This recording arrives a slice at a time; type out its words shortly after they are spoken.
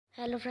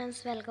Hello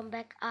friends, welcome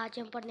back. आज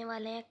हम पढ़ने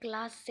वाले हैं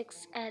class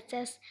 6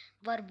 SS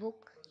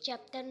workbook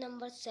chapter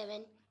number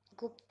 7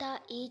 Gupta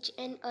as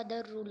and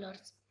other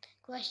rulers.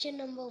 Question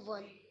number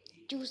 1,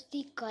 choose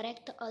the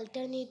correct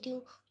alternative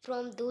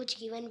from those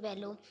given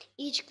below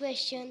each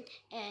question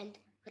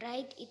and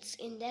write its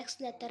index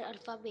letter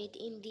alphabet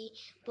in the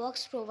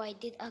box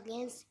provided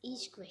against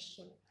each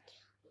question.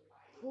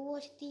 Who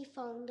was the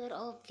founder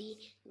of the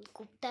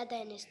Gupta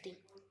dynasty?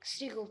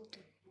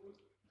 Srigupta.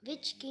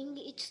 Which king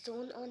is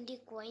shown on the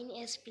coin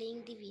as playing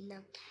the veena?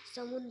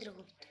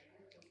 Samundragupta.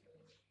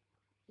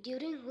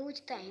 During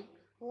whose time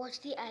was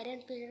the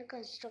iron pillar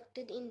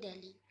constructed in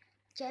Delhi?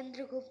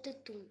 Chandragupta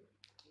II.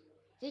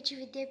 Which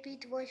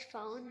Vidyapith was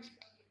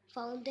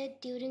founded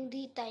during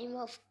the time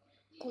of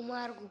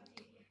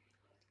Kumargupta?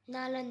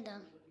 Nalanda.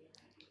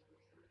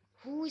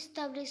 Who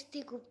established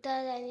the Gupta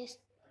dynasty?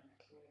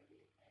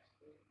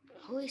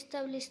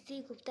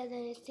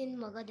 In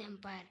Magad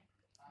Empire?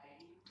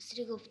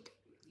 Srigupta.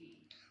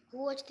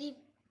 Who was the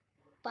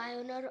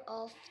pioneer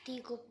of the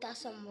Gupta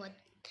Samvad?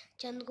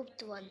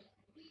 Chandragupta I.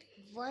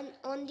 One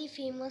on the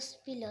famous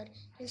pillar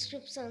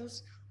inscriptions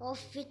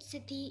of which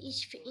city is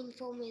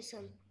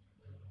information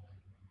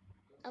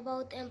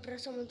about Emperor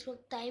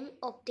Samudragupta time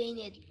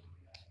obtained?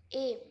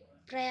 A.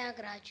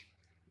 Prayagraj.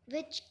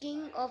 Which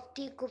king of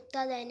the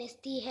Gupta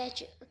dynasty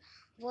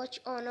was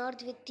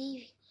honored with the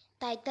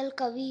title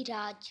Kavi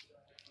Raj?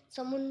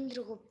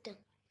 Samudragupta.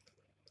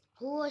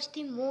 Who was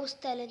the most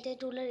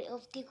talented ruler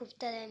of the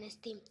Gupta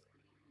dynasty?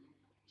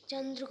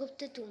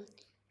 Chandragupta II.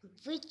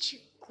 Which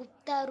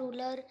Gupta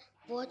ruler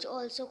was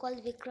also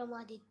called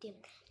Vikramaditya?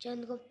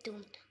 Chandragupta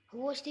II. Who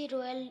was the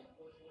royal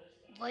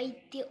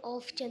Vaidya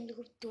of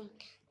Chandragupta II?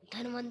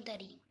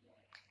 Dhanvantari.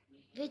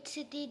 Which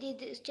city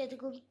did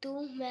Chandragupta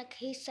II make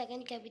his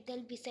second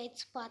capital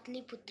besides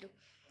Patliputra?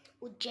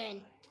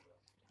 Ujjain.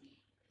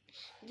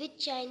 Which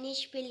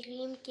Chinese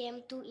pilgrim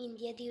came to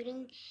India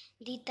during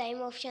the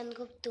time of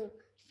Chandragupta II?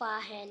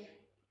 Fahan.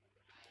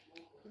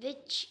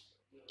 Which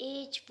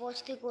age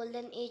was the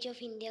golden age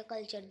of India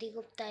culture? The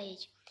Gupta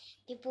age.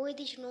 The poet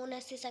is known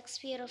as the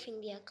Shakespeare of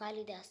India,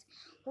 Kalidas.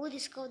 Who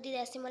discovered the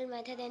decimal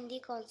method and the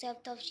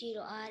concept of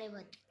zero?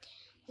 Aryabhatta.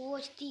 Who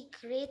was the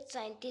great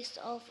scientist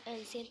of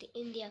ancient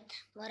India?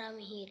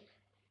 Varamihir.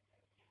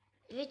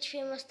 Which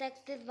famous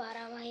text did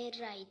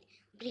Varamihir write?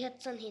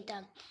 Brihat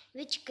Samhita.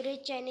 Which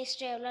great Chinese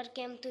traveler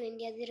came to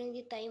India during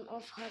the time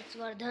of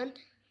Harshvardhan?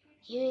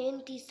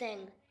 Yuan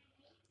Tisang.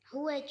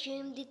 Who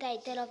achieved the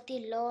title of the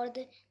Lord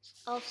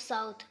of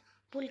South?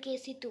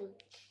 Pulkesi II.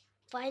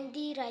 Find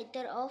the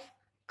writer of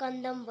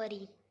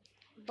Kandambari.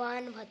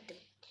 Banbhat.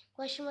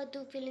 Question number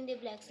 2, fill in the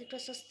blanks. The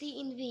Prasasti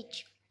in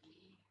which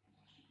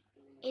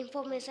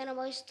information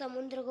about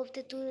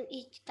Samudragupta II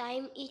each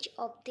time each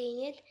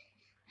obtained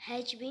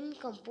has been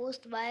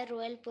composed by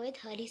royal poet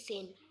Hari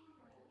Sen.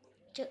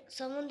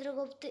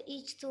 Samudragupta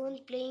is shown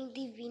playing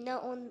the veena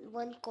on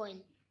one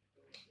coin.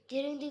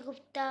 During the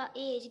Gupta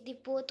age, the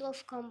port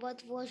of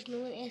Kambat was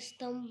known as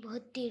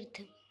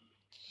Tambhatirth.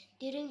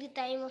 During the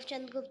time of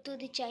Chandragupta,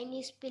 the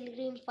Chinese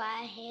pilgrim Fa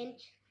Hen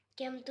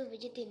came to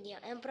visit India.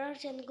 Emperor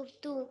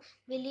Chandragupta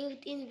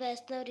believed in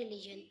Vaishnava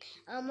religion.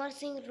 Amar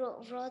Singh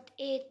wrote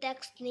a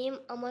text named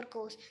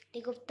Amarkos.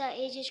 The Gupta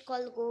age is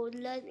called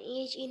Golden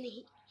Age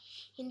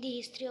in the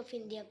history of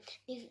India.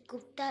 The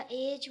Gupta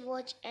age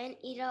was an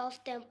era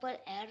of temple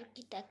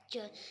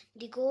architecture.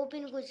 The Gope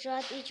in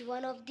Gujarat is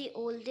one of the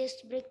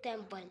oldest brick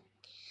temples.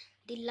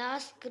 The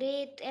last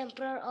great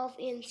emperor of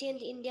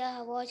ancient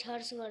India was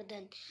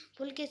Harshvardhan.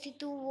 Pulkesi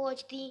II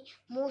was the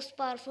most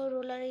powerful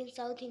ruler in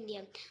South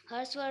India.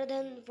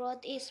 Harshvardhan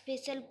wrote a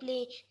special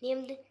play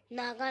named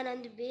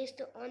Naganand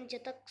based on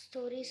Jatak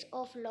stories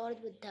of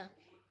Lord Buddha.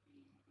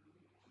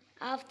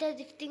 After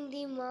defeating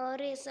the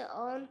Mauryas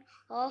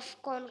of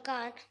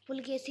Konkan,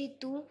 Pulkesi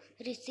II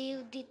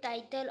received the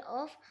title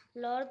of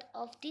Lord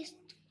of the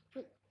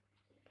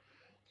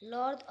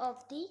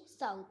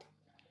South.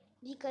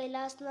 The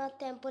Kailasnath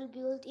temple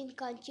built in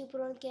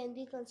Kanchipuram can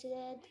be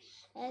considered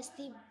as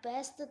the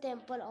best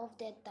temple of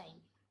that time.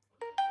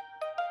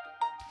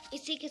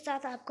 इसी के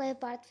साथ आपका ये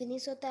part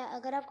finish होता है।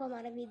 अगर आपको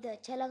हमारा वीडियो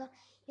अच्छा लगा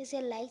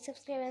इसे लाइक,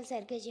 सब्सक्राइब एंड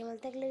शेयर कीजिए।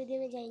 मिलते हैं अगले वीडियो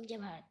में। जय हिंद, जय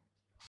भारत।